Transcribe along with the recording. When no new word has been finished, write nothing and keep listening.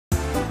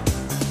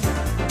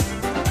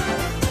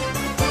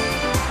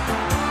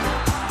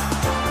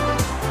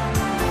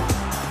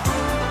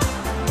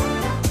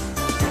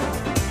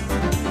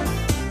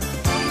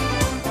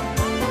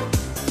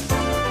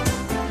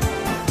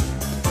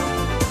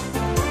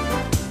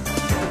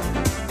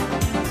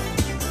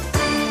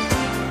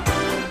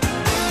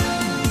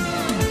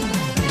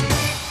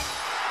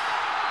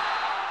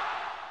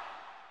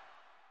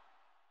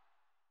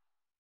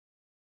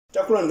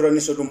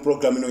ndakulandiraniso tu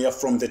program ino ya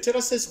From the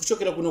Terraces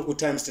kuchokera kuno ku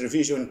Times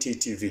Television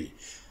TTV.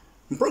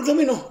 Program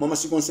ino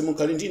mamasiku onse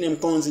mukhali ndine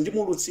mkonzi ndi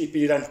mulutsi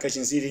Pirirani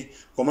Kachinziri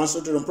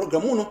komanso tero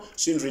program uno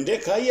sindri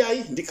ndekha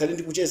ayayi ndikhali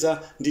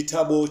ndikucheza ndi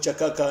Thabo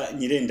Chakaka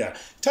Nyirenda.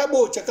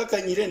 Thabo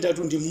Chakaka Nyirenda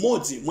tu ndi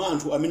mmodzi mwa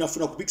anthu amene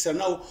afuna kupikisana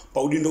nawo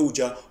pa udindo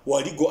uja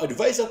wa legal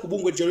advisor ku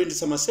bungwe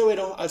loyendetsa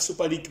masewero a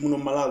Super League muno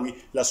Malawi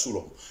la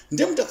Sulo.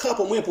 Ndiye mutakhala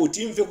mwepo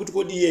timve kuti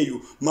kodi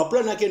iyeyu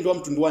mapulani ake ndi wa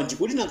mtundu wanji,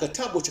 kodi nanga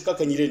Thabo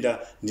Chakaka Nyirenda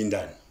ndi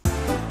ndani.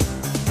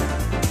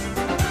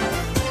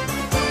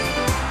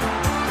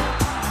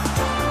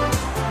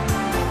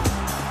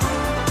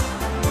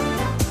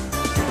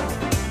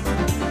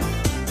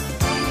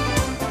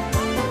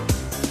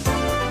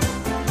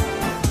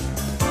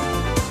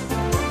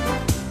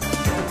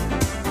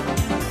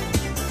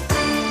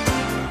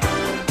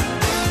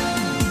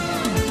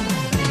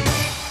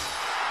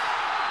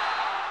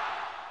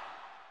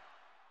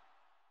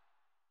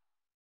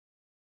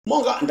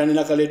 Monga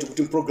ndanena kaletu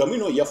kuti program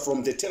ino ya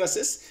From the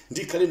Terraces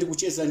ndikhale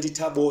ndikucheza ndi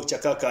Thabo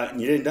Chakaka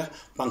Nyirenda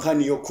pa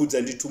nkhani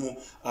yokhudza ndithu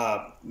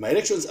ma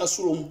elections a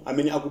Sulo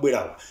amene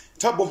akubwerawa.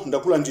 Thabo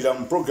ndakulandira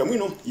program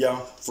ino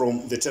ya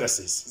From the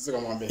Terraces.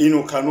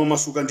 Ino khano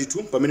masuka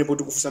ndithu pamene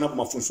poti kufunsana po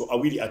mafunso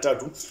awiri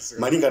atatu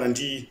malingana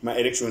ndi ma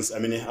elections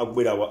amene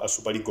akubwerawa a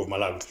Super League of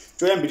Malawi.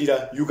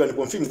 Choyambirira you can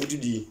confirm kuti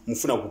di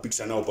mufuna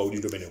kupikisana nawo pa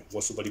udindo pamene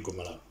wa Super League of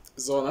Malawi.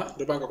 Zona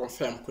ndipanga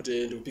confirm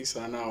kuti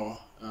ndikupikisana nawo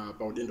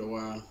pa udindo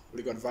wa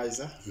legal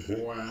advisor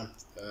wa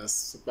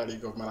Super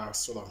League of Malawi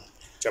Sulo.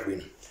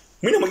 Chabwino.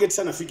 Mwina mwaketi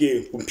sana fike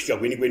kumphika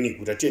kweni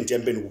kuti atenti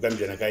yambeni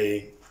kukambirana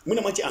kaye.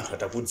 Mwina mwachi anthu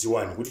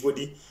atakudziwani kuti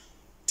kodi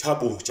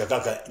Thabo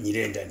Chakaka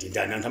Nyirenda ndi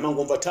ndani. Anthu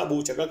amangomva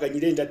Thabo Chakaka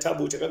Nyirenda,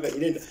 Thabo Chakaka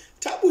Nyirenda,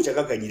 Thabo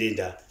Chakaka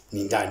Nyirenda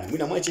ni ndani.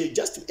 Mwina mwachi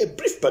just a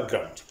brief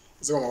background.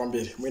 Zoma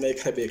kwambiri mwina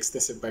ikhabe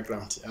extensive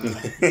background.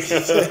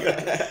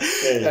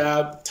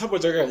 Thabo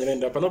Chakaka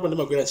Nyirenda panopo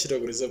ndimagwira ntchito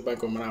ku Reserve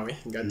Bank of Malawi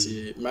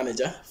ngati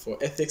manager for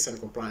ethics and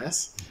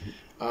compliance.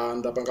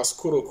 Ndapanga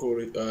skulu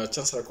ku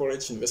Chancellor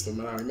College University of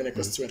Malawi, imene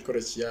Constituent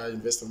College ya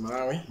University of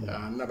Malawi.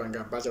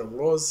 Ndapanga Bachelor of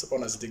Laws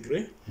honors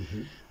degree.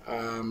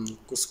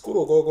 Ku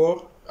skulu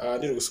koko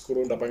ndiri ku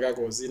skulu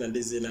ndapangako zina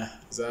ndi zina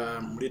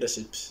za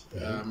leadership.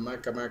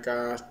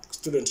 Maka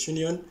student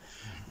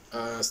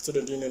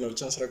union of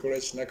Chancellor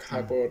College,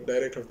 nakhapo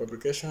Director of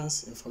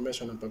Publications,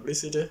 Information and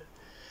Publicity.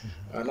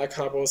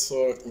 Nakhapo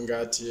also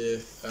ngati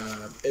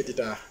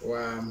editor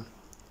wa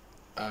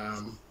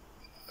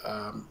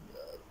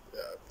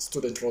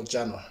Student Law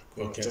Journal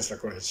ku Chancellor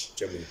College.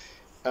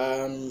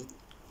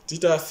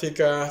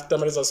 Titafika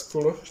tamaliza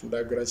skulu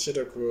ndagwira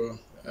ntchito ku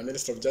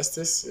Minister of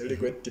Justice,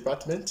 Legal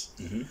Department.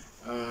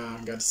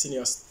 Ngati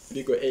senior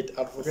legal aid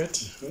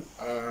advocate.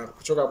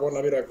 Kuchoka hapo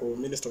nabira ku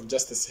Minister of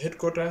Justice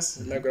headquarters,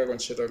 nagwira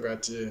ntchito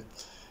ngati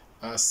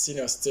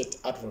senior state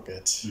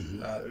advocate.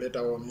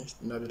 Later on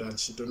nabira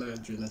ntchito na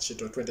join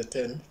ntchito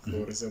 2010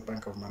 ku Reserve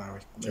Bank of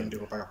Malawi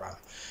ndiko paka pano.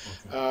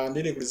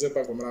 Ndili ku Reserve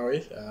Bank of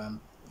Malawi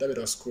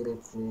ndabira skulu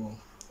ku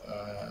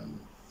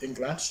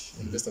England,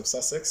 University of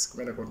Sussex,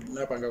 kumene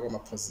ndinapanga kwa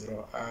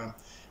maphunziro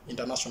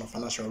international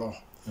financial law.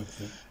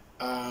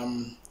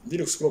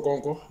 Ndiri kuskulu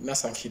konko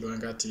nasankhidwa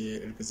ngati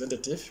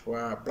representative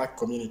wa black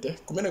community.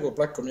 Kumene ko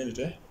black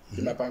community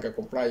ndinapanga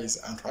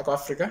complies anthu ako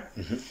Africa,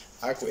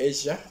 ako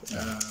Asia,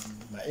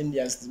 ma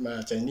Indians,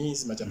 ma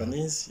Chinese, ma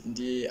Japanese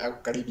ndi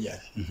ako Caribbean.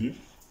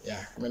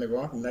 Kumene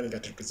ko ndinali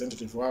ngati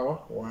representative wawo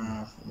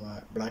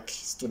wa black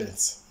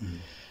students.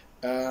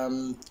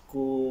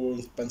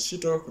 Ku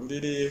panchito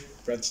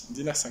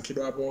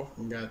ndinasankhidwa hapo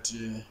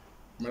ngati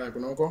Malawi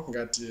kunoko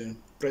ngati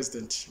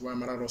president wa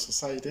Malawi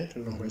Society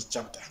Lilongwe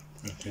chapter.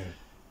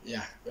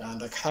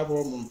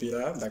 Ndakhapo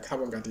mumpira,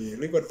 ndakhapo ngati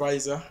legal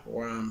advisor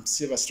wa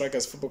Silver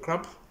Strikers Football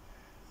Club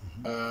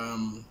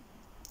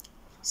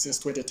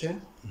since 2010.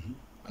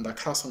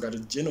 Ndakhaso ngati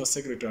general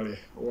secretary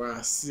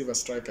wa Silver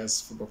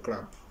Strikers Football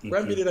Club.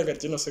 Kuyambirira ngati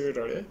general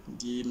secretary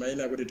ndi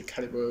maina kuti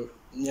tikhalepo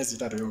myezi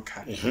itatu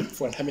yokha.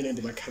 For nthamene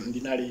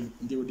ndinali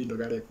ndi udindo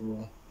kale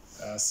ku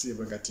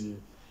Silver ngati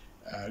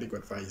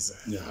legal advisor.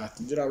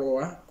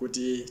 Ndilalowa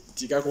kuti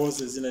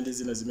tikakonze zina ndi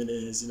zina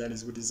zimene zinali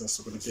zikuti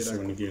zasokonekera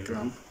ku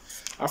club.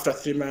 After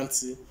 3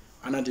 months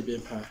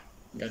anandipempha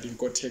ngati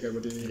nkotheka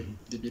kuti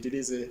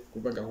ndipitirize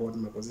kupanga hold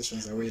ma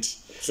positions await.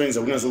 So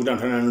inza kunazo kuti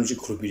anthu ananu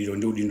chikhulupiriro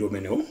ndi udindo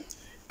umenewo.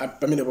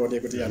 Pamene pone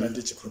kuti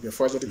anandi chikhulupiriro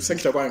for kuti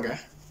kusankhidwa kwanga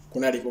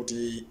kunali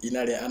kuti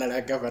anali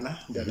a governor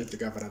ndi deputy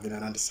governor then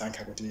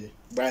anandisankha kuti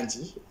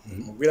bwanji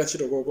mugwira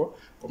ntchito koko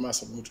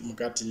komanso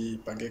mukati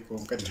pangeko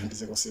mukati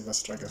thandizeko Silver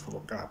Strikers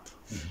Football Club.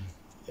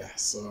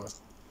 So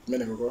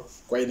mene koko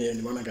kwa ine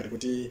ndimaona ngati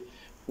kuti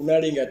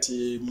unali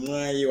ngati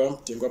mwayi wa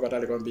mtengo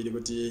wapatali kwambiri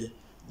kuti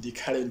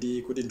ndikhale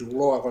ndi kuti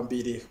ndikulowa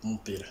kwambiri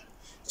mumpira.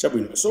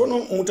 Chabwino. So no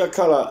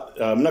mutakhala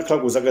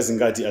mnakhala kuzaka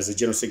zingati as a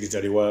general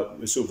secretary wa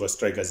Silver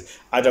Strikers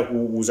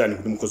atakuuzani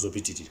kuti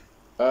mukhozopitirira?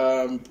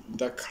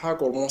 Ndakhala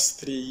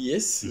almost 3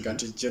 years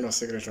ngati general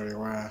secretary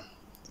wa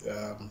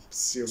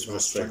Silver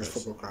Strikers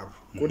Football Club.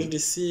 Kuti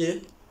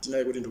ndisiye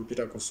tinali kuti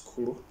ndikupita ku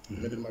skulu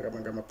imene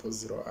ndimakamanga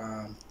maphunziro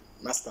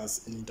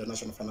masters in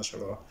international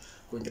financial law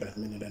kuingira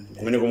kumene ndani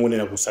kumene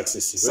komunena ku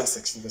Success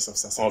Sussex University of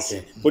Sussex.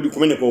 Okay, kodi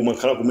kumene ko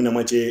mwakhala kumene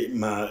mwache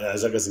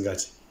zaka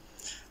zingati?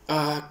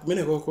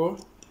 Kumene koko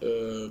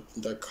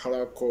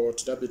ndakhala ko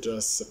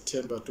tidapita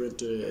September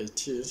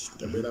 2018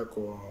 ndabwera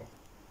ko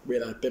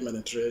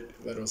permanent rate,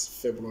 that was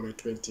February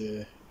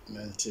 2019.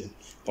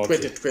 Okay.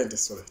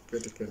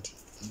 2020.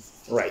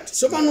 Right.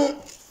 So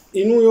pano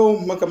inuyo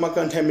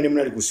makamaka nthawi imene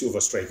munali ku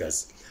Silver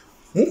Strikers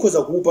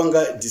mukhoza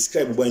kuupanga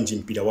describe bwanji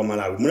mpira wa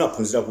Malawi,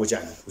 munaphunzira ko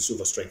chani ku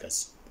Silver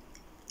Strikers?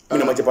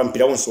 Mwina mache pa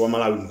mpira wonse wa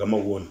Malawi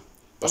mukamauona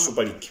pa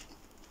Super League.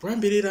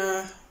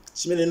 Kuyambirira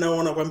chimene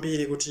naona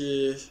kwambiri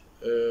kuti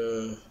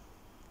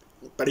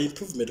pali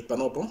improvement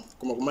panopo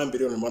koma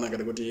kumayambirira nimaona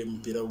ngati kuti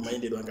mpira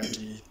umayendedwa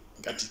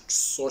ngati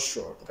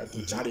social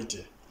ngati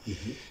charity.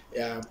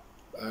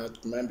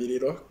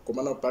 Kumayambiriro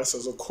komano paliso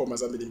zokhoma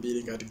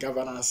zambirimbiri ngati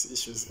governance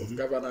issues of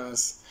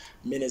governance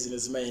mene zine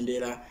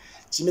zimayendera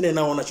chimene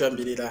naona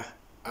choyambirira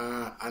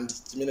and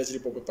chimene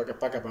chilipo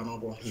paka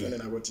panopo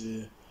chonena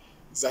kuti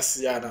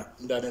zasiyana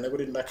ndanena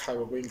kuti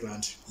ndakhala ku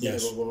England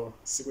koko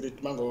sikuti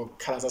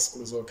timangokhala za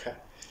skulu zokha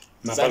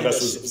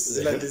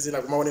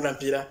zina kumaonera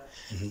mpira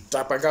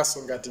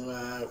tapangaso ngati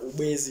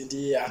ubwezi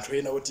ndi anthu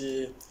ena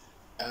kuti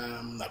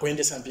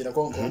akuyendesa mpira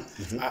konko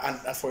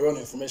and for your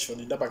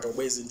information ndapanga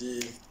ubwezi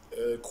ndi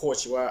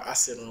coach wa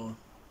Arsenal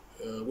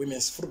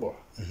women's football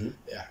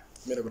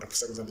kumene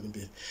kutapusa kuzambiri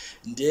mbiri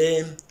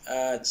ndiye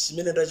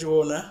chimene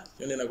ndachiona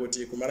yonena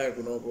kuti kumalawi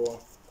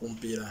kunoko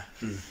kumpira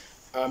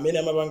amene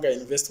amapanga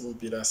invest mu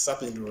mpira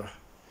sapindula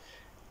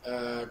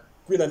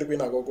kwina ndi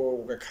kwina koko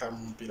kukakhala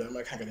mu mpira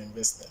amakhala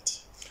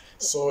investment.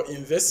 So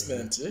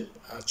investment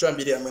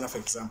choyambirira mwina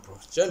for example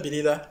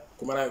choyambirira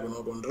kumalawi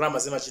kunoko ndalama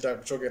zimachita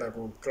kuchokera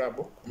ku club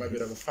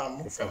kumapita ku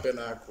farm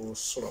kapena ku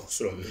sulo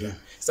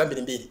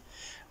zambiri mbiri.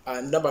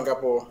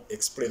 Ndabangapo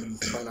explain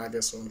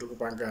panage so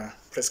ndikupanga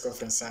press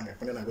conference yanga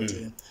kunena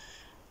kuti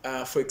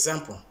for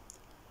example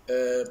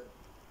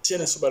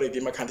tiene Super League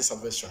imakhala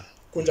salvation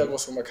kunja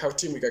koso makhala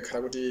team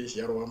ikakhala kuti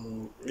yarowa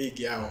mu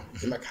league yawo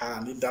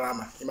imakhala ndi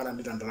ndalama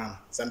imalandira ndalama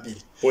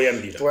zambiri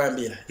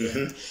poyambira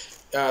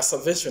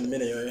salvation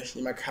imene yoyo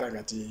imakhala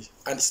ngati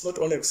and it's not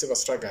only Silver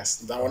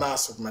Strikers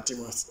ndaonaso ku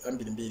matimu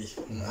ambirimbiri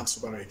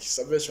Super League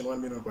salvation 1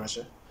 million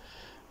kwacha.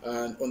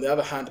 And on the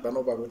other hand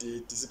panopa kuti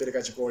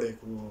tizipereka chikole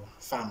ku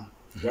farm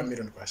 1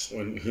 million kwacha.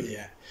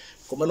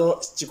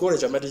 Komano chikole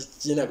chamati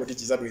china kuti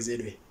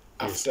chizabwezedwe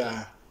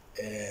after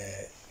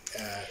a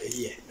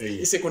year.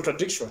 It's a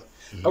contradiction.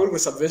 Akuli ku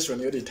subvention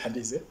yoti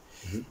ithandize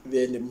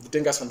then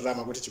mtenga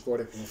sondalama kuti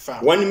chikole ku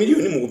farm 1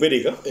 million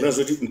mukupereka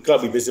unazoti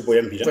club ipese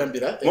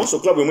poyambira maso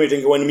club yomwe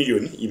itenge 1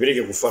 million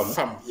ipereke ku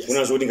farm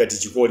unazoti ngati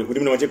chikole kuti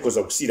muna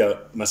wachekoza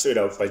kusira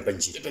masewera pa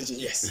njira.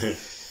 Yes.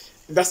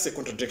 That's a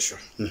contradiction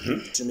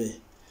to me.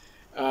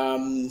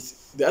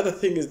 The other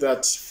thing is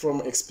that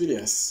from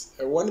experience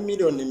 1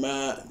 million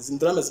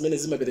ndalama zimene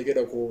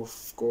zimaperekedwa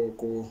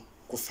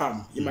ku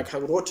farm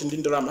imakhala kuti ndi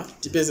ndalama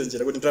tipeze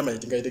njira kuti ndalama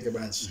itingaiteke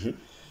bwanji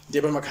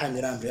ndipo imakhala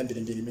milandu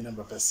yambirimbiri imene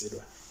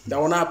ambapasidwa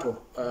ndaonapo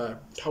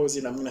nthawi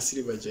zina mwina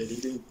silver jade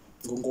ndi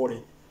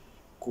ngongole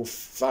ku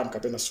farm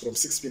kapena from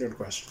 6 million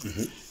kwacha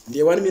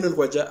ndiye 1 million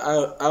kwacha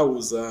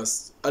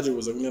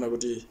atiuza kunena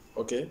kuti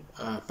okay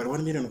pali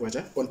 1 million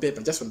kwacha on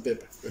paper, just on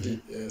paper kuti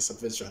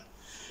subvention.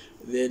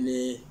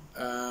 Then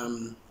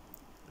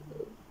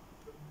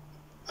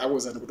I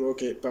was at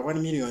okay, but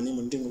 1 million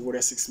mundingo ngore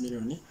 6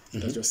 million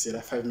ndachosera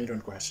 5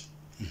 million kwacha.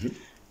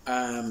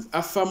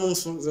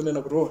 Afamunso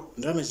zanena kuti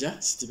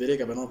ndamaja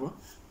sitipereka panopo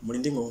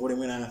mulindingo ngore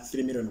mwina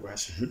 3 million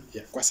kwacha.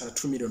 Kwasala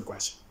 2 million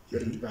kwacha.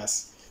 Yori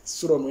ndibasi.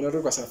 Sura mwina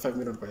to kwasala 5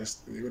 million kwacha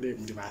yori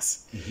ndibasi.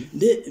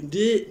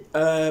 Ndi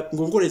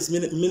ngongole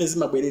zimene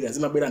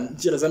zimabwera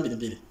njira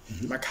zambiri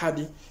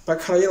makhadi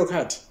pakhala yellow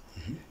card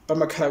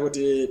pamakhala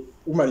kuti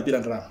umalipira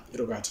ndalama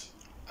yellow card.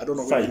 I don't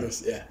know what it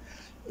is.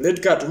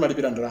 Red card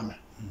umalipira ndalama.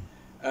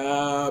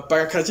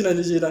 Pakakhala china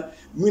ndi china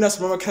mwina so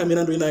pamakhala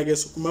milandu ina yake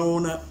so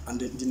kumaona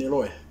ndine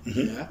lawyer.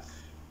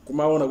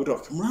 Kumaona kuti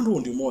okay mlandu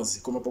ndi umodzi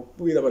koma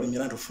pokubwera pali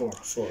milandu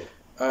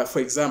 4.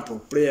 For example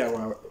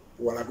player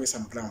walakwisa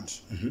ground.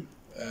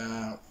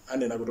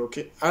 Anena kuti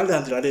okay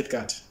alandira red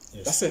card.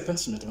 That's a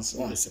punishment. It's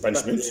a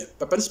punishment.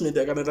 The punishment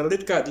akanata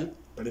red card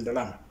pali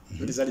ndalama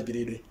kuti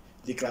zalipiridwe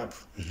ndi club.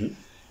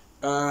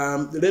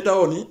 Later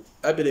on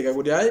apereka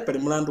kuti ayi pali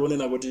mlandu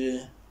onena kuti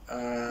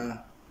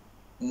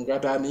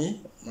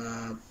mukatani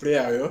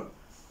player yo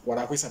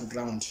walakwisa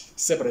ground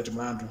separate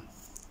mlandu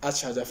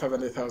achaja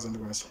 500,000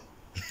 kwacha.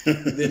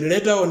 Then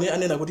later on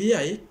anena kuti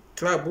ayi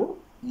club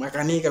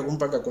makanika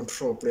kumpanga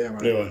control player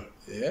wale.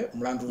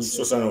 Mlandu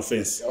so an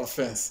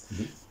offense.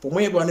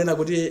 Pomwepo anena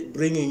kuti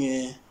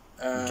bringing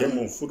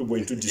game of football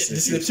into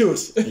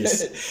disrepute.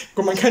 Yes.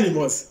 Koma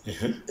kanimozi.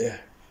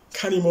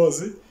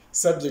 Kanimozi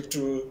subject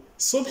to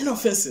so many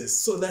offenses,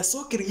 so they're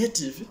so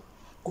creative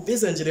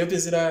kupeza njira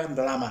yopezera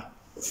ndalama.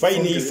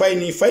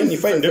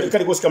 Fine ndio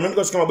kali kosi kamlandi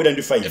kosi kama bweda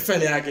ndi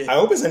fine yake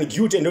ayopeza ni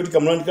guilty ndio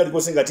kamlandi kali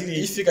kosi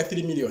ngatili ifika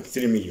 3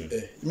 million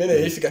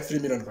imene ifika 3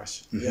 million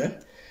kwacha.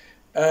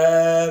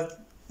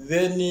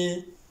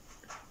 Then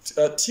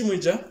timu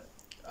ija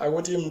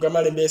akuti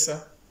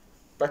mukamalembesa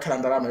pakhala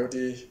ndalama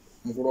yoti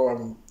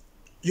mukulowa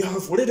you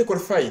have already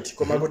qualified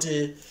koma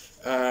kuti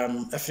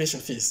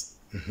affiliation fees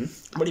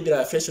mulipira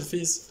affiliation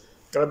fees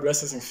club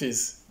licensing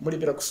fees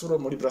mulipira kusulo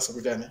mulipira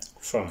sokujane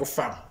ku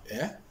farm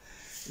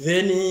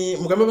then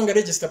mukamapanga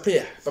register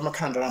player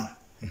pamakhala ndalama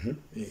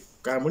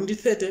kama mundi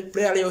 30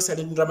 player leo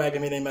sali ndalama yake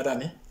imene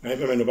imatani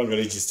amene panga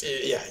register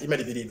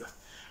imalipiridwa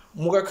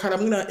mukakhala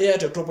mwina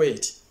Airtel top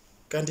 8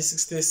 kandi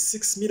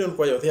 66 million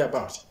kwa there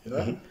about you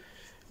know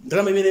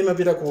ndalama imene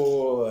imapita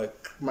ku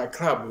my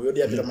club yodi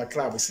yapita my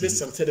club is less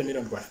than 30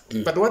 million kwa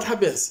but what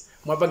happens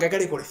mwapanga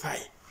kale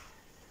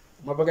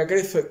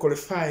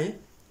qualify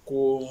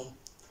ku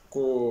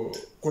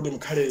kodi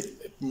mkhale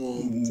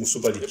mu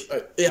Super League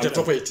Airtel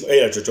top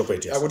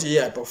 8 yes akuti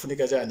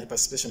pafunika chani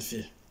participation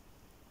fee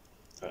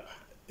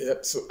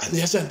so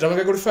andiyachani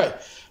ndamanga qualify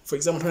for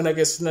example nthawi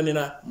nake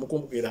sinanena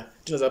mukumbukira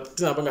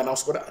tinapanga nawo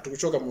sikoda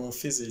tikuchoka mu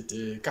visit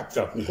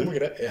cup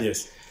mukumbukira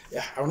yes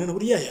aunena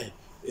kuti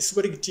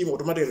Super League team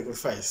automatically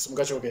qualifies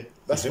mungachoke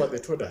that's what they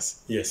told us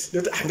yes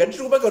ngati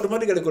tikupanga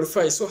automatically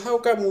qualify so how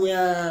come we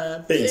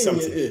are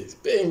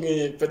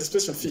paying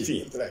participation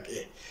fee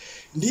like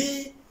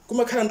ndi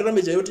kumakhala ndalama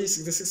yoti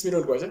 66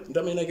 million kwacha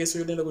ndalama inake so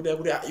yonena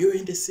kuti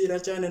yoyendesera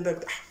chane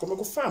ndakuti koma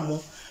kufamu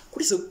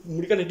kulise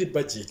mulikane ndi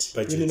budget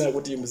yonena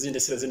kuti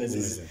muziyendesera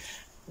zenezi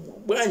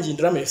bwanji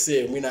ndalama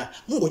yose mwina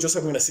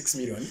mungochosa mwina 6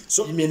 million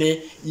so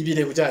imene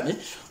ibire kuchani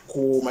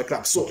ku my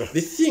club so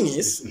the thing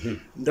is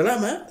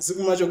ndalama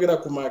zikumachokera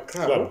ku my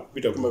club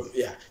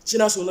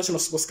chinaso national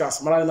sports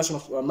council mara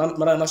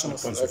national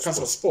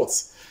council of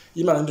sports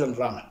imalandira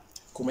ndalama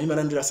koma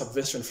imalandira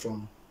subvention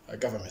from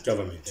government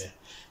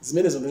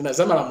zimenezo ndina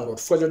zamalamulo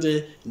tufwa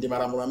choti ndi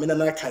malamulo amene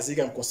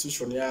anakhazika mu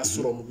constitution ya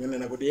sulo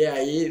mukunena kuti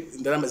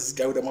ndalama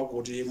zigawira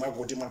mwakuti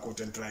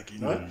track you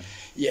know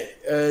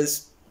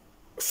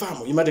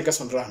farm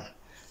imatekaso ndalama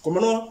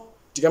koma no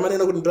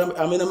tikamanena kuti ndalama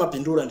amene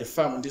amapindula ndi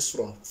farm ndi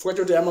sulo tufwa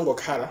choti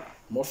amangokhala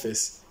mu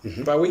office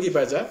pa wiki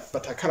paja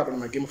patakhala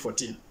pa game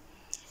 14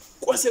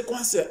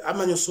 konse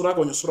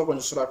amanyosurako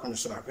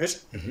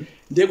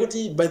ndiye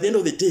kuti by the end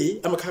of the day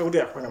amakhala kuti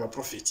akupanga ma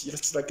profit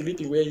it's like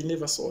leaping where you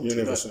never saw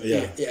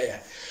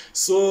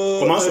so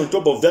on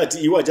top of that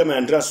you are jama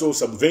and so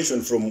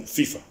subvention from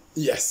FIFA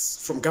yes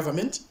from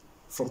government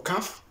from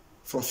CAF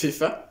from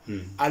FIFA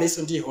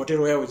aliso ndi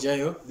hotel yao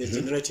jayo they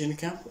generate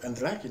income and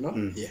like you know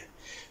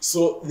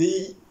so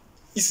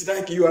it's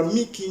like you are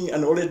making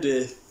an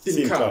already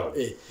thin cow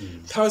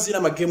thousand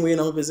ama game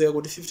ina mupezeka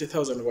kuti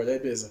 50,000 kwa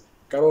jaipeza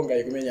Karonga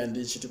ikumenya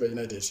ndi Chitipa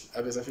United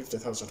apeza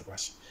 50,000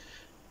 kwacha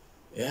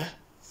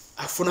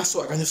afuna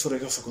so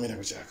akanyesoreka sokumena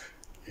kuchaka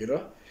you know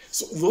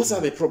so those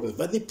are the problems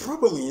but the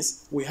problem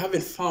is we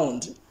haven't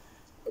found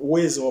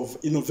ways of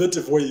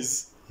innovative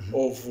ways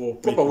of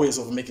proper ways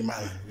of making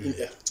money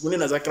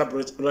tikunena za club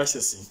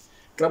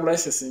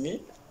licensing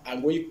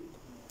angoi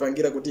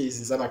pangira kuti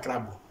izi za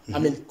club I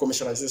mean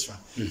commercialization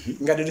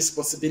ngati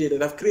responsibility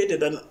they've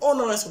created an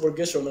onerous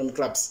obligation on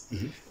clubs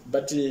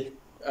but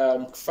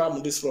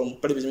farm this from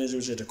palibe chimene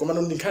chikuchita koma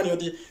ndo ndinkhani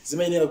yoti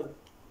zimayenera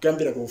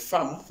kugambira ku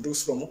farm ndi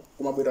from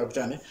kumabwera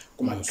kuchane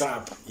kuma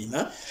club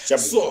ina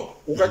so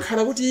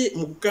ukakhala kuti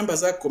mukukamba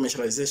za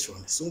commercialization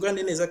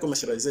sunganene za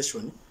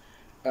commercialization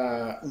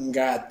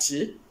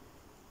ngati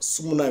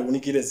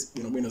simunayunikire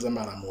bwino za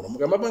malamulo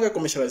mukamapanga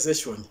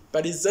commercialization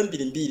pali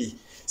zambirimbiri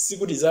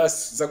sikuti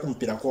za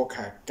kumpira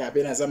kokha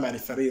kapena za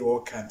marefari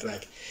okha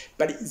like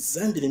pali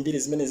zambirimbiri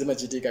zimene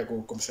zimachitika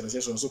ku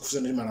commercialization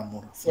zokhuzana ndi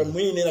malamulo for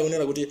mwine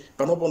nakunena kuti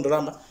panopo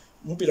ndalama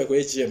mpira ku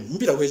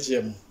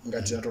AGM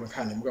ngati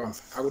atolankhani mukamva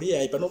akuti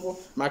ayi panopo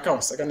ma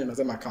accounts akanena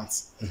za ma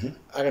accounts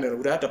akanena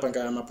kuti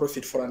atapanga ma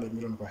profit 400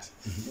 million kwacha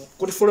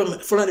kuti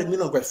 400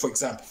 million kwacha for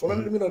example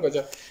 400 million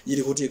kwacha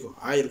ili kutiko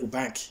ili ku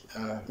bank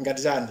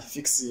ngati chani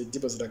fixed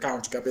deposit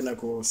account kapena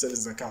ku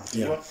savings account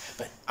you know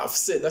but I've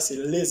said that's a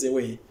lazy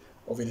way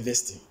of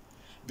investing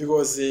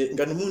because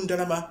ngati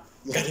mundalama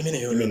ngati mene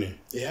yone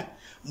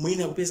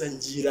mwina kupeza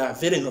njira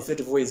very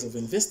innovative ways of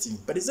investing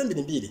but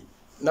zambirimbiri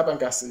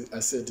napanga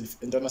I said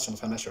international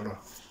financial law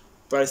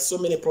there are so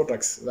many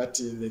products that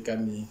they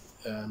can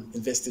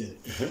invest in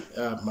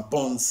my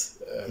bonds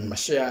my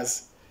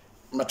shares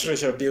my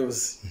treasury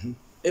bills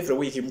every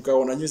week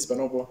mkaona news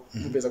panopo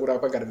mpeza kuti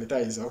akapanga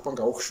advertise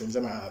akapanga auction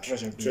za ma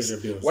treasury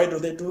bills why do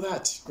they do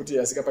that kuti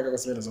azikapaka kwa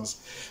zimene zonse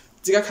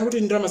tikakhala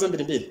kuti ndalama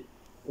zambirimbiri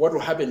what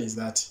will happen is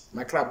that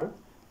my club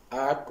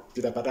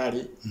pita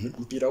patali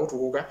mpira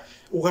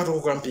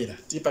ukatukuka mpira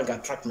tipanga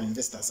attract my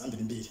investors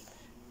ambirimbiri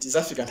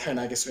tizafika nthawi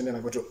nake soyenera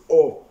kuti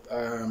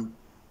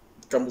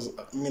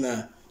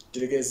mina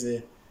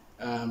tilekeze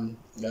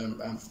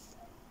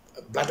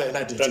Blanda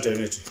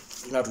United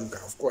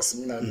inatuka of course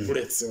mina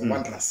bullets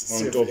Wanderers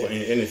on top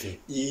anything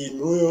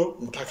inuyo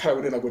mutakhala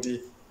kunena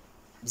kuti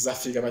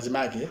zafika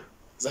pachimake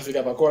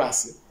zafika pa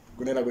chorus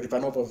kunena kuti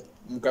panopo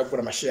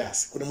mukagula ma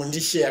shares kuti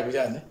mundi share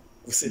kujani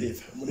ku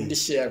Silver mundi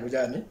share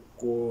kujani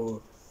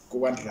ku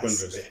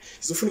Wanderers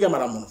zifunika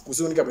malamulo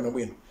kuziunika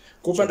bwino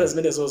kupanda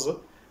zimene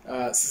zozo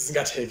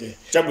sizingatheke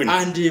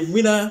and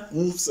mwina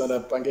musana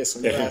pangeso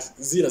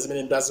zina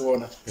zimene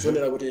ndaziona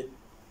zonera kuti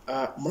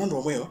mlandu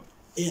omweyo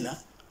ena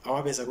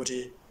awapeza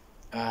kuti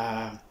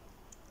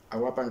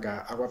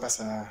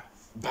awapasa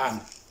ban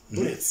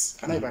bullets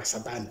anaipasa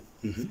ban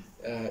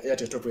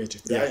yate topwete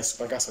kudaye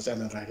supakasa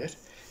chana racket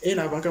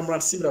ena apanga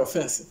mlandu similar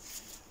offense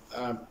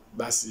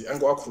basi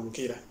ango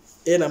akhulukira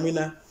ena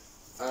mwina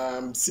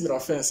similar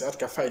offense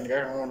atka fine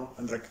ngakang'ono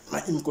and like my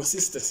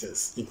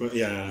inconsistencies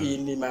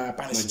in my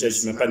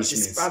punishments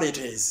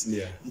disparities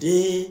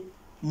ndi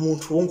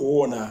munthu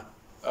wongoona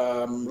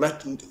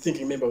like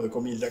thinking member of the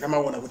community kama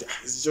wona kuti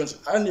izichonje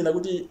anina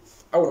kuti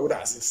awona kuti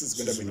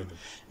asizikwenda bwino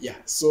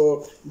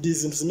so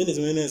these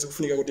zimene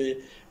zikufunika kuti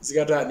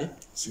zikatani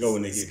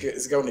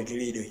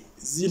zikaonekeredwe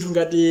zinthu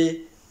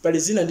ngati pali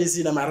zina ndi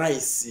zina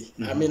maraisi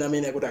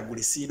amene akuti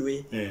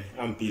agulisidwe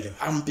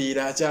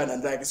ampira chana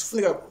ndake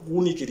sifunika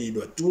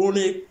kuunikiridwa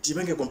tuone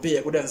tipange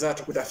compare kuti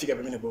anzathu kuti afika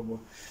pamene popo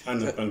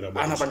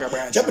anapanga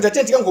bwanji chapter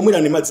 10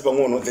 tikangomwira ni madzi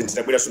pang'ono then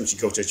titabwera so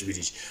mchigawo cha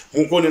chipirichi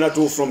mukuonera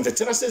tu from the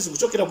terraces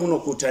kuchokera kuno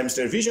ku Times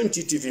Television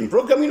TTV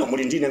program ino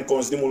muli ndine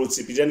Nkonzi ndi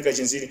mulutsi Pirirani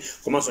Kachinziri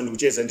komanso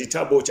ndikucheza ndi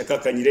Tabo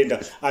Chakaka Nyirenda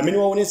amene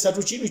waonetsa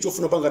tu chidwi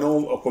chofuna panga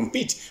nawo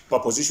compete pa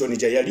position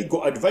ya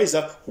legal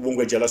advisor ku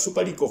bungwe la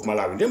Super League of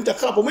Malawi ndi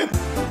mtakhala pomwepo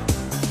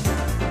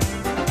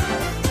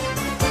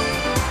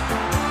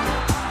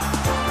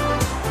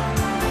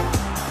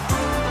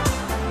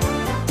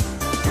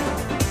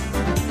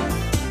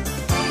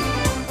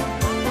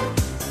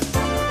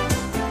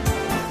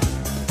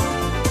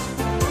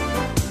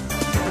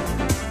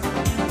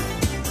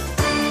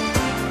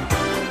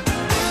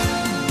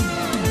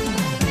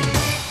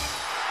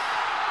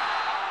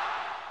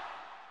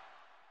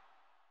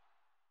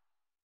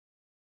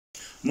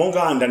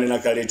monga andanena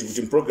kale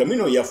kuti program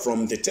ino ya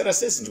from the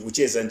terraces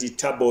ndikucheza ndi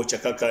Tabo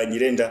Chakaka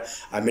Nyirenda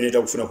amene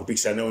takufuna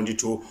kupikisana nawo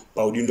ndithu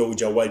pa udindo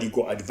uja wa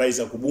legal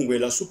advisor ku bungwe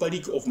la Super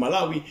League of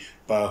Malawi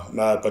pa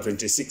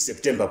 26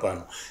 September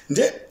pano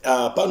nde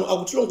pano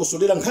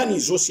akutilongosolera nkhani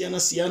zosiyana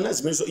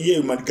zimenezo iye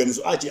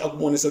maganizo ake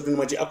akumuonesa kuti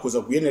mwache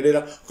akhoza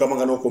kuyenerera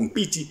kukamanga no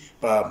compete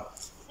pa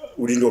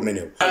udindo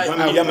umenewo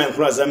family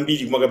amayankhula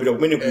zambiri kumakapita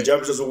kumene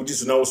kujabuza zokuti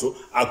zonawonso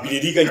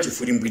akwilirika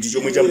nchifulimbwiti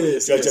chomwe cha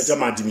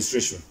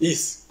administration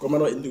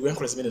komano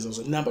ndikuyankhula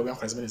zimenezozo namba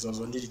kuyankhula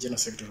zimenezozo ndili general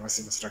secretary wa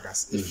civil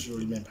structures if you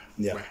remember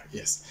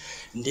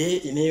ndiye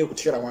ineyo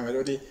kuthikira kwanga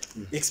kuti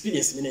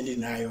experience imene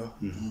ndili nayo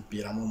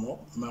mpira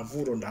momo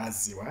mavuto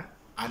ndaziwa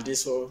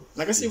andiso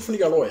nakasi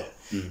kufunika lawyer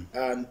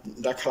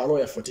ndakhala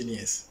lawyer 14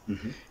 years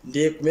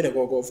ndiye kumene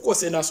koko of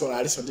course enaso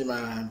aliso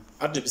ndima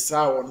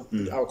adibisawo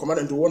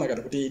komano ndiuona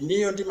kati kuti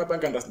niyo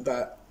ndimapanga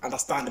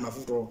understand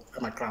mavuto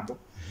ama club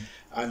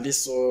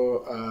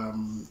andiso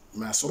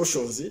ma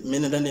solutions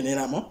mene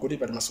ndanenelamo kuti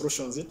pali ma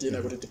solutions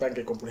tiena kuti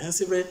tipange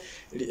comprehensive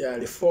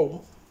reform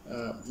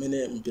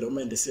mene mpira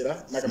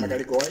umendesera makamaka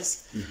legal wise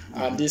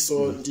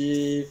andiso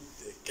ndi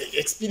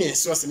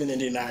experience wase mene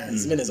ndi nayo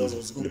zimene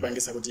zazo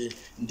zikundipangisa kuti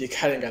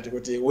ndikhale ngati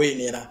kuti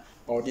wenera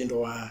pa udindo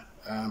wa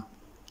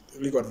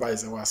legal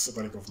advisor wa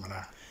Super League of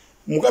Malawi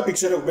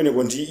mukapikisana kumene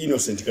kuti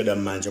Innocent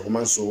Kadamanja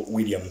komanso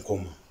William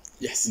Koma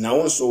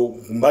nawonso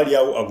kumbali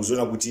yawo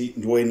akuzona kuti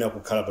ndiwoyena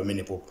kukhala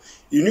pamene popo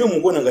inuyo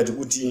mukuona ngati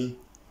kuti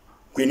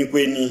kweni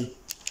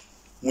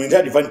muli ndi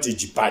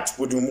advantage part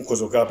kuti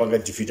mukhoza kukhala panga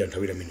defeat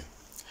anthawira mene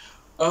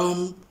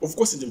of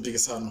course ndi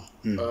mpikisano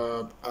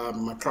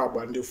maclub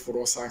andi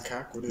fulo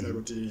sanka kunena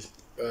kuti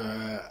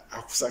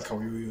akusanka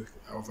uyu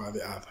over the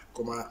other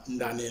koma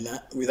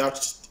ndanena without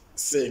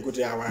saying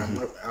kuti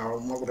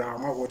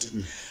mwakuti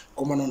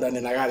koma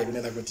ndanena kale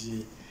kunena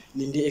kuti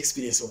ndi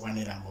experience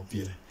okwanira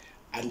mpira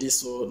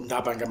andiso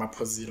ndapanga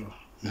maphunziro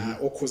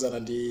okhuzana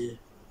ndi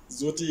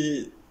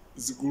zoti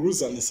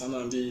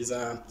zigwirizana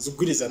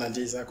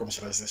ndi za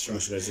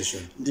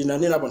commercialization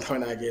ndinanena po nthawi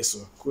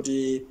nakeso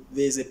kuti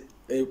there is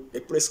a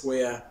place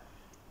where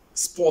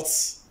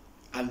sports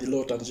and the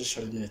law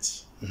tangentially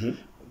meet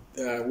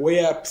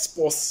where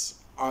sports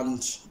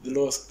and the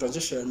law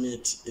tangentially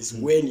meet is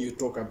when you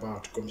talk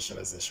about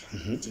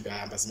commercialization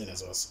tikayamba zimene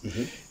zonso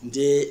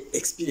ndi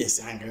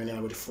experience yanga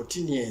yonena kuti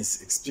 14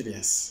 years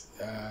experience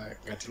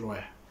ngati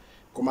lawyer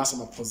komanso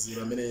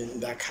maphunziro amene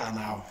ndakhala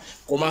nawo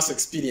komanso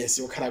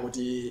experience yokhala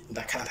kuti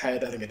ndakhala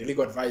nthawi ngati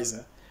legal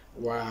advisor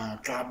wa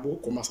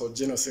club komanso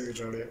general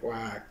secretary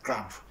wa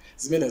club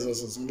zimene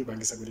zonso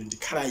zimundipangisa kuti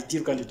ndikhala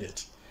ideal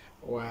candidate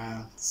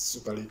wa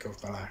Super League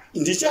of Malawi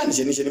ndi chani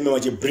cheniche nimwe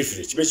wache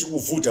briefly chibe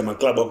chikuvuta ma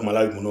club aku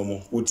Malawi munomo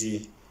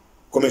kuti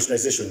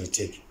commercialization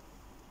iteke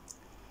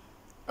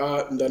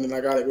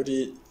ndanena kale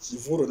kuti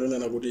chivuto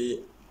ndonena kuti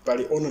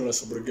pali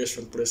onerous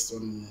obligation placed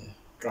on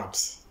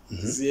clubs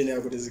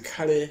ziyenera kuti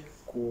zikhale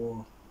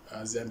ku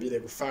ziyambire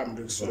ku farm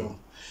ndi kusoloma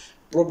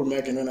problem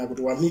yake ndonena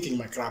kuti we are making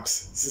my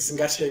clubs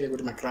sisingatheke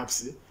kuti my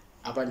clubs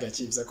apange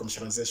achieve za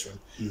commercialization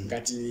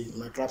ngati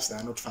my clubs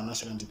are not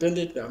financially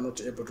independent, they are not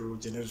able to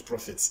generate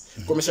profits.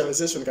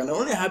 Commercialization can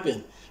only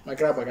happen my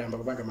club akayamba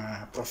kupanga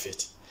ma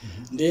profit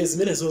ndi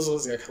zimene zozo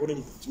zikakhala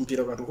kuti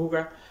mpira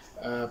ukatukuka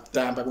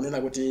tayamba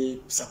kunena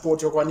kuti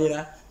support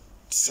yokwanira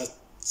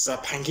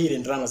saphangire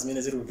ndalama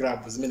zimene ziri ku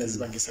club zimene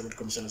zipangisa kuti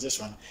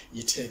commercialization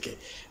iteke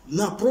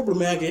na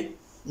problem yake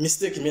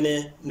mistake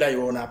imene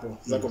ndayionapo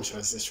za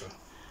commercialization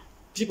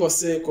people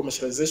say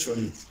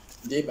commercialization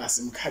ndiye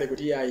basi mkhale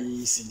kuti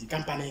ayi sindi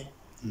company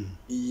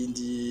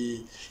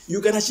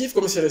you can achieve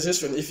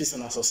commercialization if it's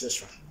an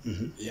association.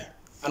 Yeah,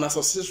 an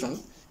association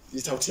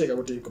itauteka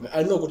kuti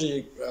I know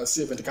kuti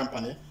servant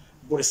company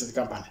Boris the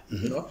company,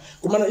 you know.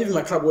 Kumana even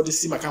my club what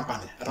is my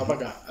company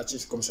atapanga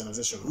achieve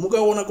commercialization.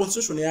 Mukaona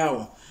constitution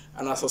yao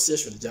an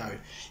association jawe.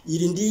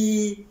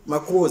 Ilindi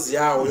makrozi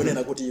yao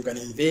yonena kuti you can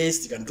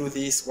invest, you can do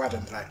this, what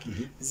and like.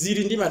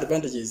 Ziri ndima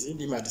advantages,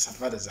 ndima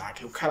disadvantages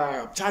zake.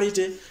 Ukhala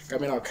charity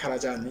kamena ukhala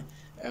jani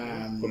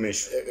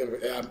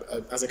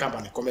as a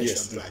company commercial,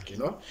 yes, like, you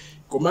know.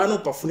 Kumano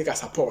pafunika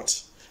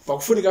support.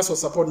 Pakufunika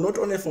support not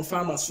only from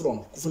farmers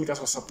kufunika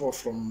support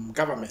from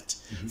government.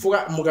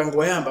 Fuka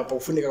mugango yamba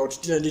pakufunika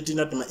kuti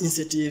tina tuma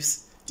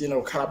incentives, tina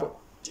ukhala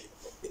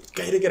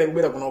kahirekera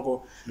kubera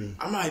kunoko.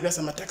 Ama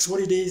ibasa ma tax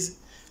holidays,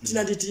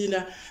 tina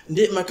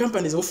ndi ma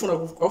companies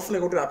ofuna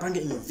kuti apange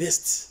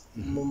invest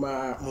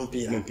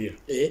mumpira.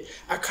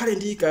 Akhale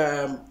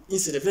ndika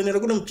incentive nera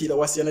kuti mpira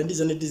wasiyana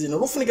ndizana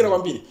lofunikira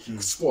kwambiri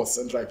sports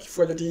and like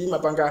fuka kuti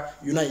imapanga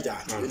united,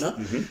 you know.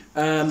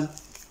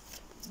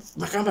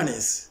 My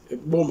companies,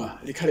 Boma,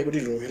 likhale kuti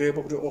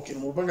loherepo kuti okay,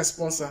 mupanga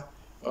sponsor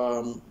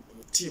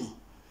team.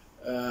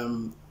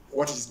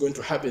 What is going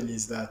to happen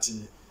is that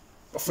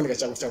bafunika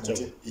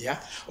chakuti, yeah.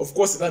 Of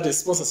course, that is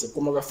sponsorship.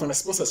 Kuma kafuna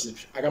sponsorship,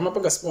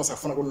 akamapanga sponsor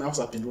afuna kuti nawo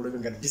sapindule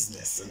ngati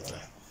business.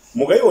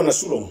 Mugaiona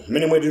sulo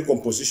mene mwedi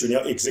composition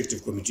ya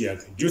executive committee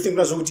yake. Do you think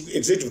that's what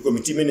executive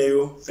committee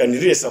meneyo can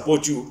really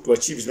support you to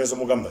achieve zimezo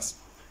mugambas?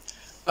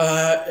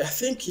 I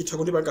think it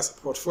would be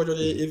support for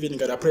even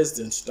got a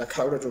president that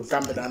crowded to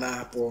come down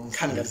upon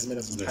candidates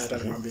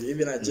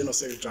even a general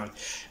secretary.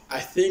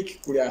 I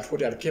think we are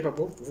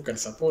capable who can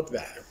support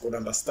that, could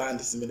understand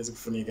this minutes of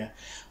Funiga.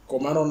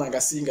 Komano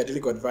Nagasinga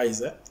legal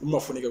advisor,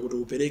 Umafuniga would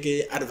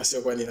upeleke advice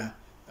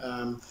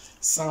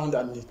sound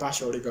and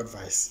impartial legal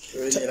advice.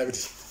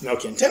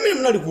 Okay, tell me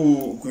not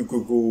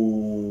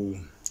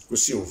go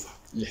silver.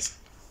 Yes.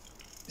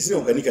 This is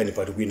organic and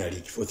part winner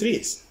league for 3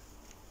 years.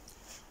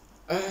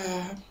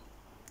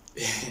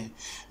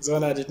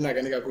 Zona did not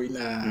get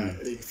a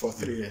league for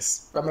 3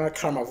 years. Pamela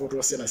Krama vote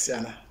was in a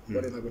Siana,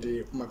 but in a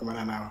good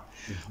Makamana now.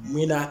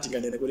 Mina, Tinga,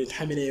 good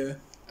time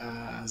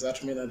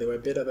that mean they were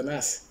better than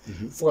us.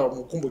 For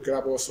Mukumbu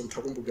Grabo, some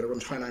Takumbu Grabon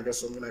China,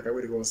 guess something like a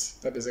way goes.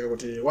 That is a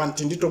one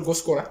Tindito go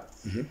scorer.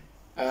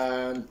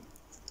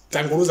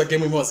 Tanguruza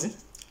game was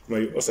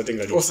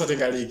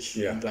Osatenga league.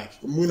 Yeah.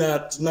 Like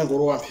Muna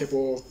Nangoro and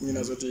people,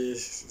 Minazoti,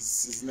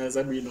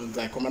 Nazabino,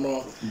 like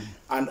Comano.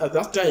 And at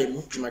that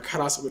time, my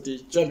class with the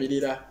Jambi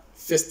leader,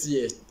 first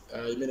year,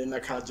 I mean, in a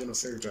car general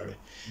secretary.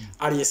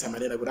 Arias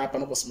Amadena would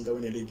happen up some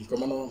going league.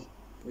 Comano,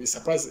 we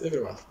surprised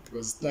everyone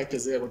because like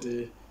they got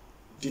the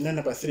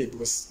number 3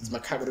 because it's my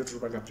car to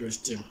back up your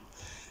team.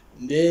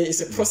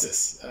 It's a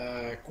process.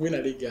 Queen a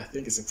league, I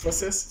think it's a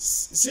process.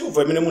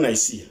 Silver minimum I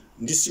see.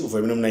 This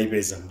silver minimum I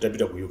base them,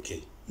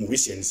 UK. Of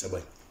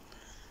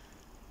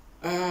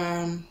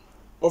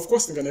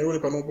course, the Ganero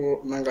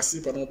Panobo,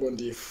 Nangasi Panobo, and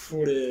the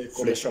fully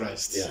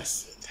commercialized.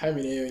 Yes. Time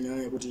in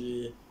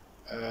the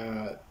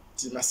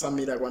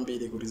Masamida Wambi,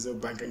 the Reserve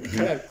Bank, and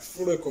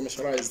fully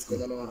commercialized,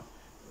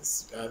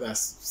 that's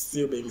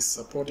still being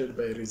supported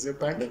by Reserve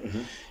Bank.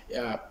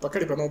 Yeah,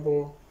 Pakari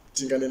Panobo,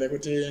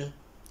 Tinganeguti,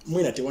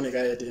 Muna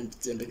Tiwaniga,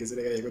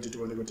 Timbekizega,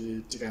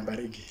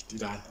 Tikambarigi,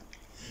 Tidan.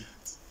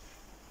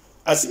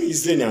 As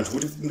is lenient,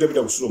 would you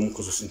never slow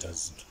Mukoso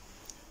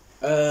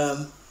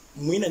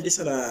Mwina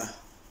ndisana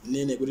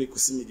nene kuti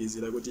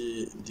kusimikizira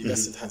kuti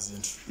ndikasintha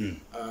zinthu.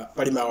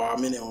 Pali mawu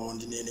amene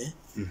ndi nene.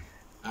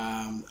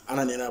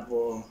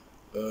 Ananenapo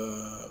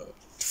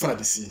tifuna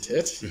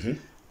tisinthe.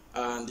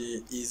 And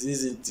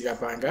izizi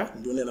tikapanga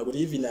ndionena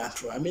kuti even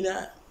anthu amene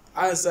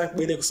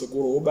azakubwere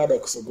kusogolo obadwa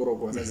kusogolo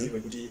kwazaziwe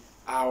kuti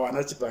awa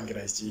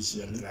anachipangira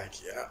ichi and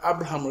like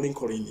Abraham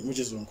Lincoln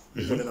muchizungu.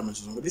 Ndionena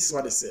muchizungu. This is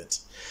what he said.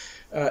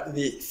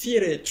 The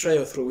fiery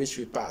trail through which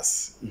we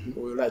pass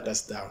will write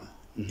us down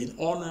in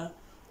honor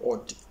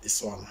or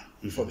dishonor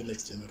for the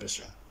next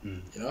generation.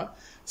 You know?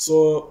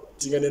 So,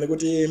 tinganene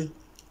kuti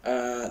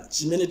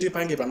chimene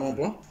tipange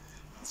panopo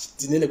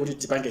tinene kuti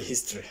tipange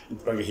history.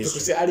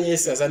 Kuti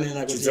aliyese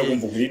azanena kuti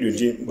chizakumbukiridwe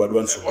ndi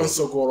badwanso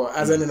onsogolo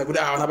azanena kuti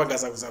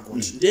anapagaza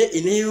kuzakuti. Ndiye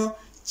ineyo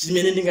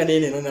chimene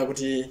ndinganene nona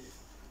kuti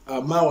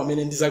mawu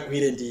amene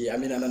ndizagwire ndi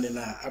amene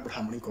ananena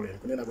Abraham Lincoln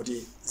kunena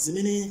kuti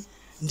zimene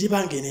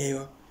ndipange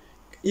neyo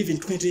even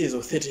 20 years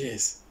or 30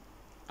 years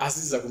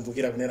asiza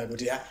kumbukira kunena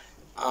kuti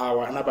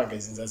awa anapanga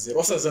izinza zero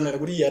osazanena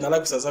kuti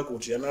analakusaza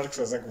kuti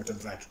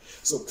ndlake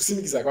so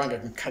kusimikiza kwanga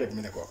kukhale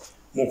kumene kwako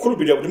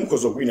mukhulupirira kuti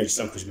mukhozo kuwina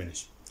chisankho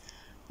chimenechi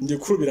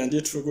ndikhulupirira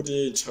ndithu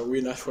kuti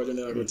chawina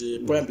chonera kuti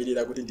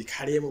poyambirira kuti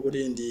ndikhalemo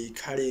kuti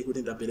ndikhale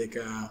kuti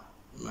ndapereka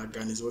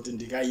maganizo kuti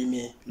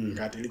ndikaime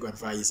ngati legal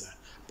advisor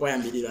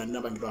poyambirira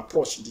ndinapangidwa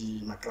approach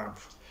ndi ma club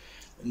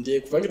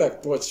ndi kupangira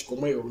approach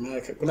komweyo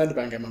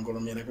kunandipanga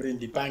mangolomera kuti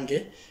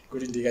ndipange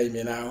kuti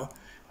ndikaime nawo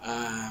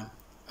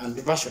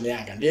and passion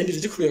yanga ndiye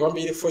ndichikhulupirira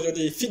kwambiri for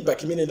choti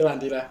feedback imene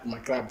ndalandira kuma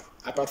club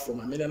apart from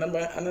amene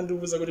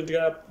anandiwuza kuti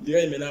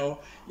ndikayime nawo,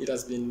 it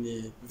has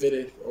been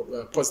very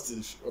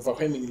positive,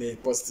 overwhelmingly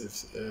positive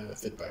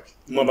feedback.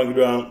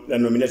 Mwapangidwa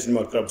nominate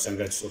ni club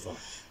sangati so far?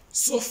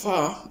 So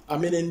far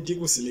amene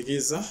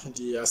ndikusimikiza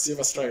ndi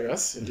Silver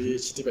Strikers ndi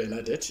Chitipa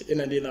United.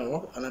 Ena ndi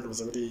nawo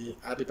anandiwuza kuti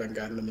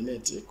atipanga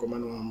nominate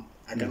komano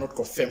I cannot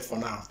confirm for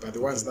now, but the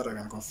ones that I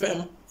can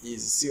confirm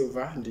is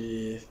Silver and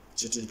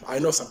Chitipa. I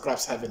know some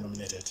clubs haven't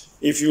nominated.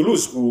 If you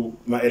lose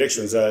my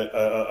elections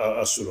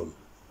are Sulom,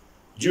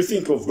 do you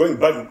think of going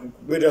back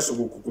where else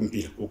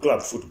kumpira ku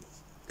club football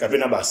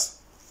kapena basi?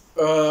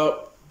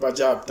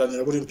 Bajab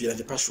tanira kuti mpira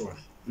ndi passion.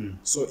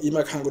 So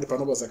imakhala kuti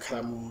panopo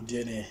zakhala mu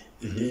DNA.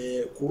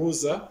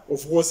 Kuruza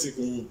of course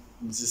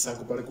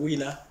kumzisango pali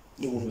kuwina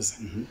ndi kuruza.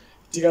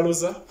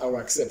 Tikaluza I will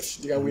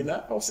accept,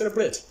 tikawina I will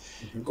celebrate.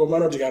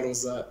 Komano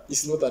tikaluza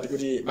it's not that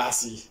kuti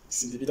basi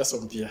sindipita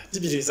so mpira.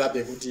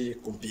 Tipitirizabe kuti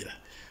kumpira.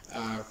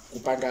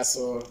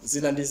 Kupangaso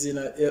zina ndi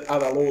zina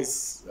other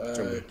laws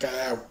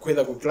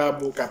kwenda ku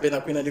club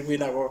kapena kwina ndi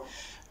kwina ko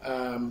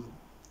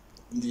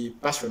ndi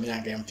passion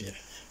yanga ya mpira.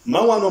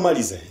 Mawu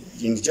anomaliza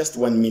in just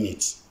 1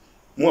 minute.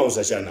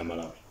 Mwauza chana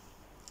Malawi.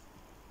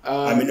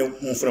 Amene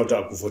mufuna kuti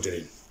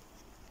akuvotereni.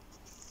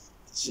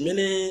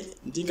 Chimene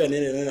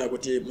ndinganena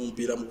kuti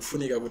mumpira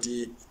mukufunika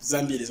kuti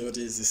zambiri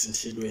zoti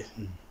zisinthidwe.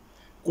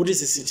 Kuti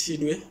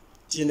zisinthidwe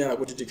tiyenera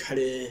kuti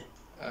tikhale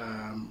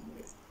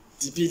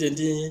tipite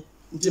ndi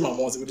mtima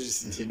mmodzi kuti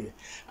zisinthidwe.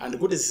 And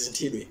kuti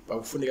zisinthidwe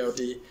pakufunika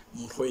kuti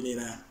munthu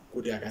oyenera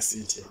kuti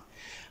akasinthe.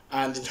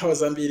 And nthawi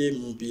zambiri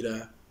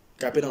mumpira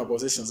kapena ma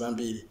positions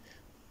zambiri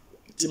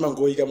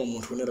timangoyika mu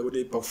munthu unena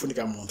kuti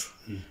pakufunika munthu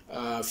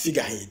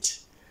figurehead.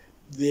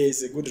 There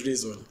is a good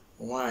reason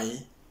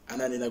why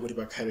ananena kuti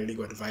pakhale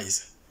legal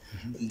advisor.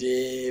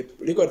 The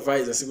legal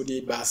advisor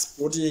sikuti basi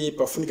kuti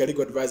pafunika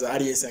legal advisor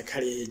aliyense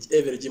akhale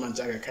every German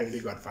jaga akhale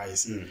legal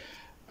advisor.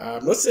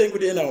 I'm not saying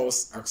kuti ena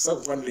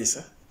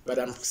akusakufanirisa, but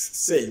I'm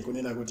saying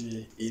kunena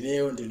kuti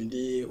ineyo ndili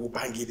ndi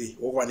upangiri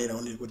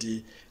wokwanira ndi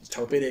kuti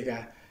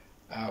nditaupereka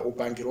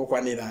upangiri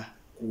wokwanira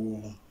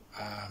ku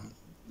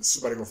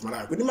Super League of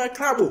Malawi. Kuti my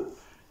club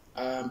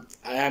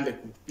ayambe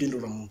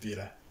kupindula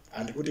mumpira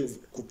and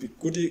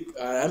kuti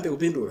ayambe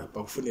kupindula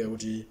pakufunika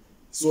kuti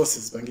zonse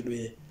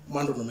zipangidwe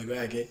mwandondomeko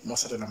yake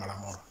mosatana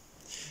malamulo.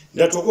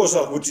 Ndatokoza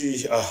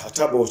kuti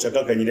atabo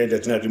chakaka nyirenda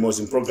tinati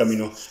mozi program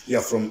ino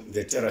ya from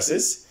the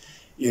Terraces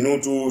ino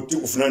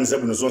tikufunaniza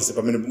bwino zonse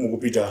pamene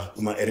mukupita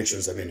kuma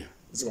elections amene.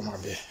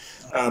 Zikomambe.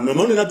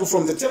 Mamoni natu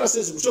from the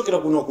Terraces kuchokera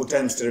kuno ku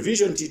Times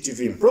Television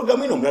TTV.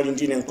 Program ino mlali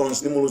ndine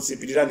Nkons nimulutsi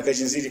pitirani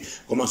kachinziri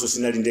komanso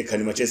sinali ndekha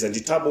ni macheza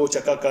ndi Tabo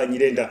chakaka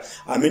nyirenda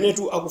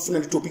amenetu akufuna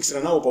ndi topics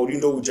nawo pa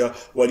udindo uja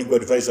wa legal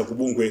advisor ku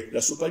bungwe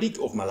la Super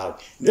League of Malawi.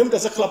 Ndem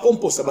tazakhala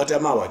pompo sabata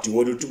mawa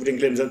tiwodi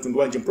tikutengera mzantundu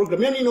wanje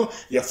program yanino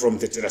ya from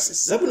the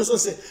Terraces. Zabwino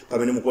zonse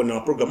pamene mukuona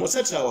program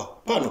otsatirawa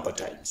pano pa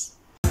Times.